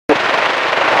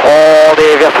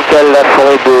verticale, la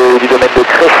forêt du domaine de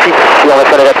Crécy, et on va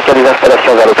faire la verticale des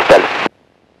installations vers l'hôpital.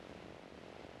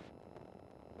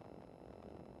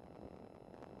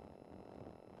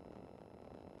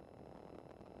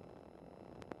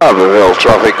 Abbeville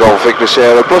traffic, Golf Victor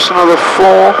Sierra, plus another 4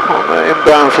 on the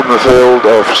inbound from the field,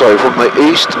 sorry, from the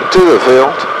east to the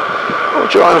field. We'll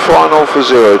join final for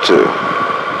 02.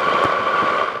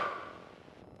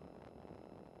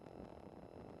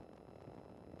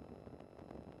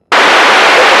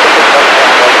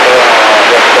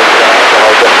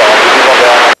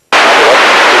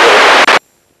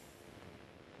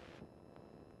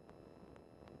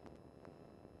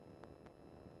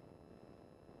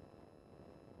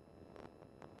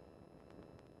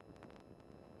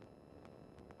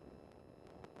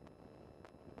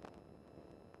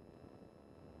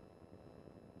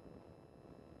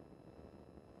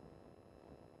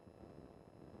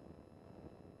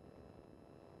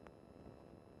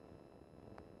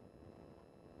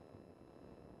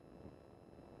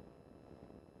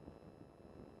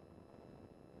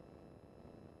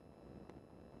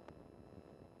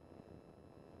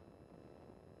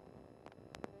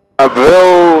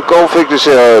 Abbeville, Golf Victor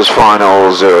Sierra's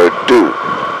final 02.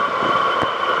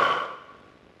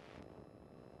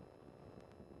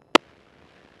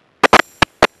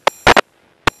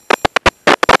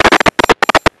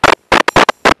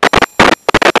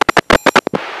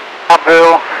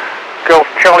 Abbeville, Golf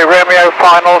Charlie Romeo,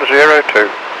 final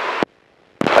 02.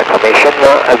 Information,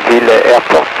 Abbeville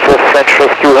Airport, French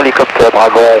Rescue Helicopter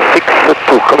Dragon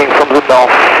 62 coming from the north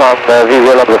and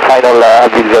visual on the final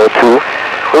Abbeville 02.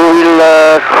 We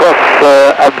will cross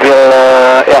Abbeville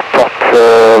Airport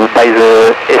by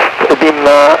the east beam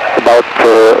about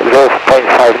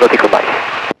 0.5 nautical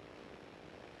miles.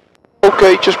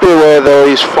 Okay, just be aware there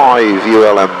is 5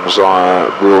 ULMs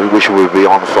which will be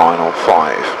on final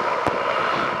 5.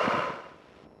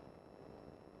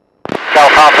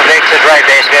 Golf Alpha Victor, Drake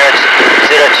Base Spirit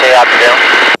 02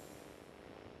 Abbeville.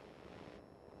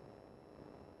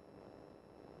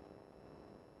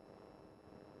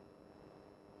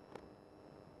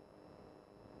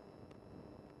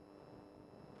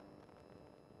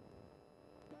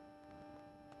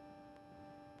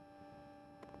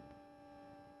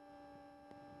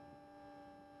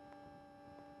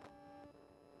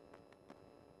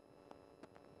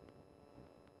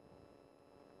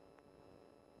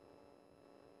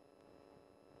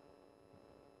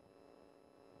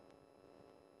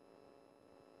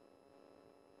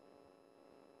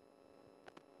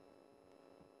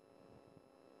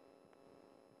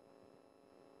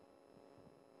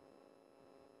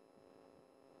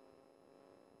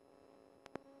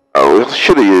 Oh, we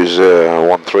should have used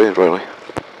 1-3 really.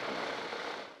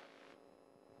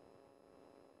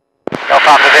 Golf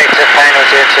Alpha Victor, final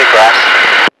 02 grass.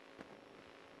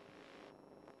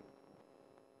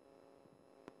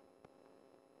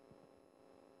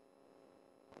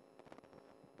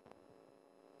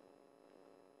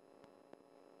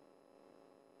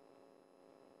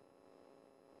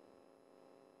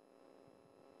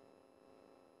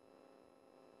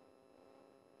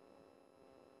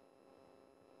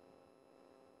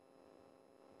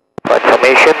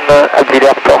 Information, Abbeville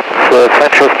Airport,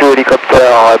 French Rescue Helicopter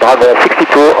Dragon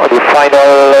 62 on the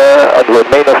final on the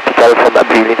main hospital from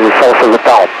Abbeville in the south of the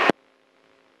town.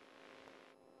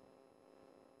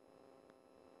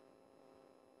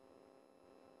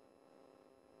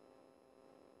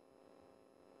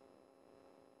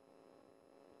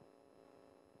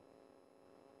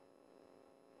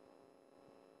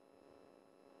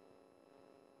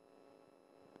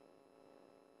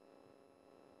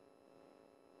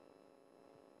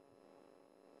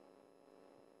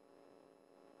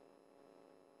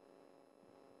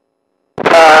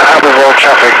 Abbeville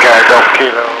traffic, Golf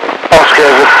Kilo. Oscar,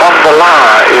 the Bondola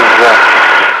is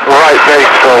right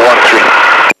base for 13.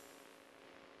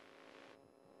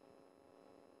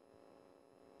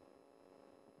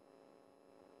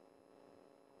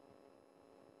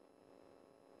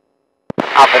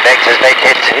 Alpha Victor's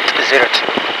vacated to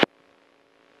 02.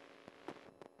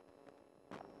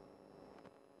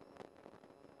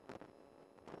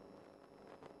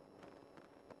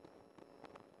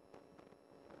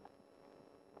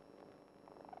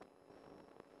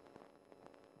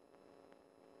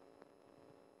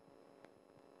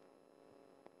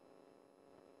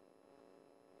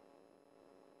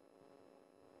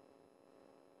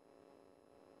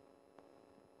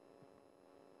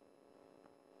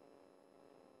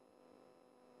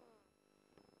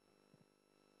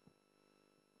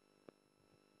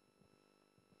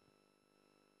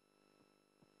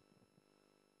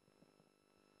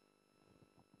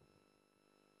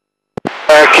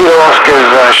 Kilo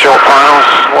Oscar's short finals,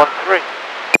 1-3.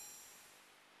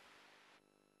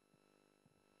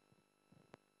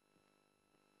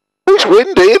 It's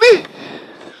windy, isn't it?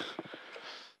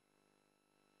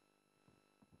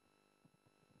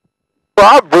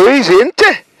 Right breeze, isn't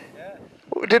it? Yeah.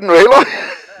 We didn't realise.